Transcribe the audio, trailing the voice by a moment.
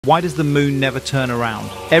Why does the moon never turn around?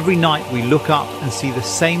 Every night we look up and see the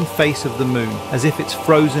same face of the moon, as if it's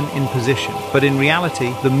frozen in position. But in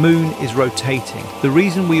reality, the moon is rotating. The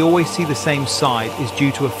reason we always see the same side is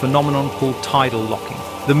due to a phenomenon called tidal locking.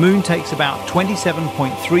 The moon takes about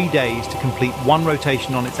 27.3 days to complete one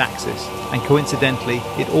rotation on its axis, and coincidentally,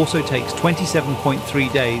 it also takes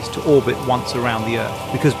 27.3 days to orbit once around the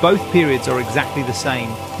Earth. Because both periods are exactly the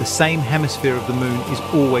same hemisphere of the moon is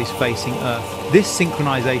always facing Earth. This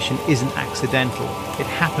synchronization isn't accidental. It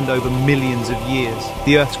happened over millions of years.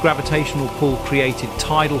 The Earth's gravitational pull created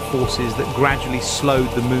tidal forces that gradually slowed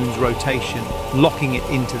the moon's rotation, locking it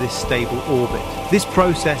into this stable orbit. This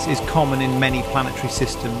process is common in many planetary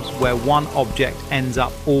systems where one object ends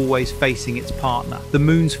up always facing its partner. The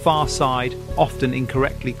moon's far side, often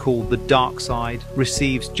incorrectly called the dark side,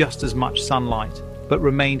 receives just as much sunlight, but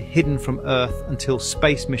remained hidden from Earth until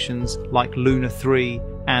space missions like Lunar 3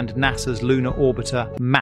 and NASA's lunar orbiter